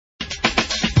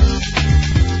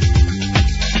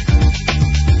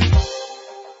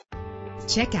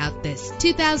Check out this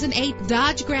 2008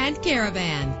 Dodge Grand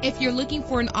Caravan. If you're looking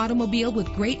for an automobile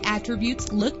with great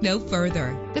attributes, look no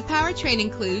further. The powertrain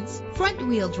includes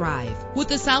front-wheel drive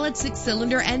with a solid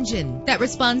 6-cylinder engine that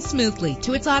responds smoothly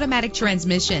to its automatic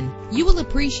transmission. You will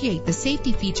appreciate the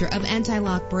safety feature of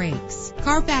anti-lock brakes.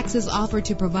 Carfax is offered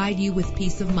to provide you with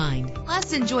peace of mind.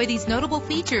 Plus, enjoy these notable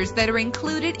features that are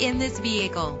included in this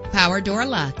vehicle: power door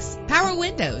locks, power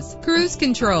windows, cruise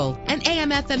control, an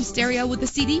AM/FM stereo with a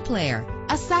CD player,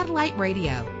 a satellite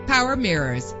radio, power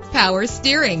mirrors, power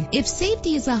steering. If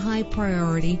safety is a high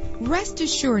priority, rest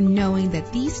assured knowing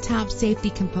that these top safety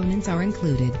components are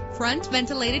included: front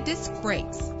ventilated disc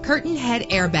brakes, curtain head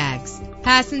airbags,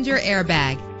 passenger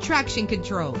airbag, traction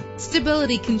control,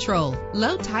 stability control,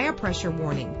 low tire pressure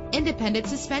warning, independent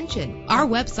suspension. Our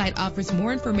website offers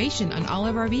more information on all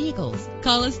of our vehicles.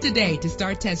 Call us today to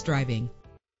start test driving.